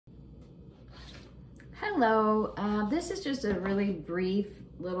Hello, this is just a really brief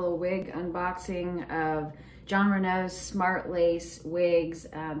little wig unboxing of John Renau's Smart Lace wigs.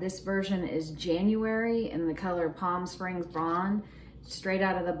 This version is January in the color Palm Springs Blonde, straight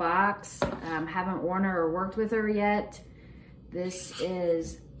out of the box. Haven't worn her or worked with her yet. This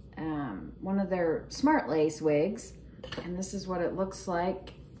is one of their Smart Lace wigs, and this is what it looks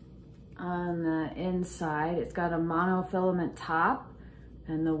like on the inside. It's got a monofilament top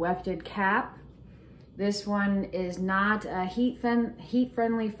and the wefted cap. This one is not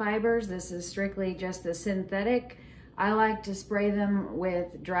heat-friendly fibers. This is strictly just the synthetic. I like to spray them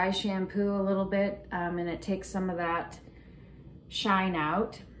with dry shampoo a little bit, and it takes some of that shine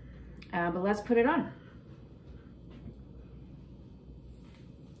out. But let's put it on.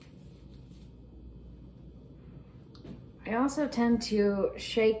 I also tend to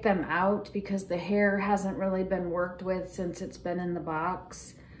shake them out because the hair hasn't really been worked with since it's been in the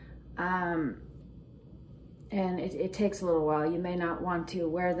box. And it takes a little while. You may not want to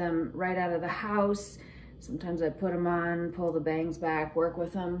wear them right out of the house. Sometimes I put them on, pull the bangs back, work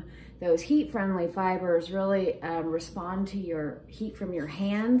with them. Those heat-friendly fibers really respond to your heat from your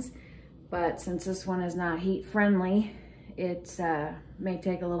hands, but since this one is not heat-friendly, it may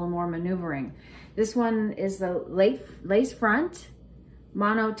take a little more maneuvering. This one is the lace front,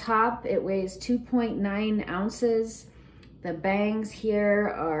 mono top. It weighs 2.9 ounces. The bangs here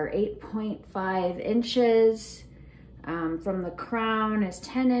are 8.5 inches. From the crown is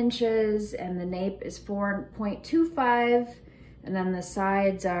 10 inches, and the nape is 4.25, and then the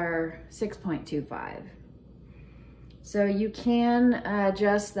sides are 6.25. So you can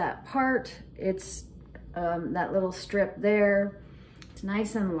adjust that part. It's that little strip there. It's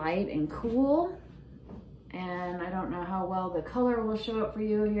nice and light and cool. And I don't know how well the color will show up for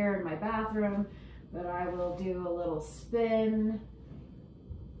you here in my bathroom, but I will do a little spin.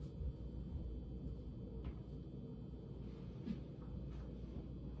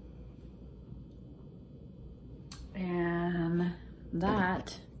 And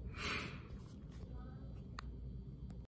that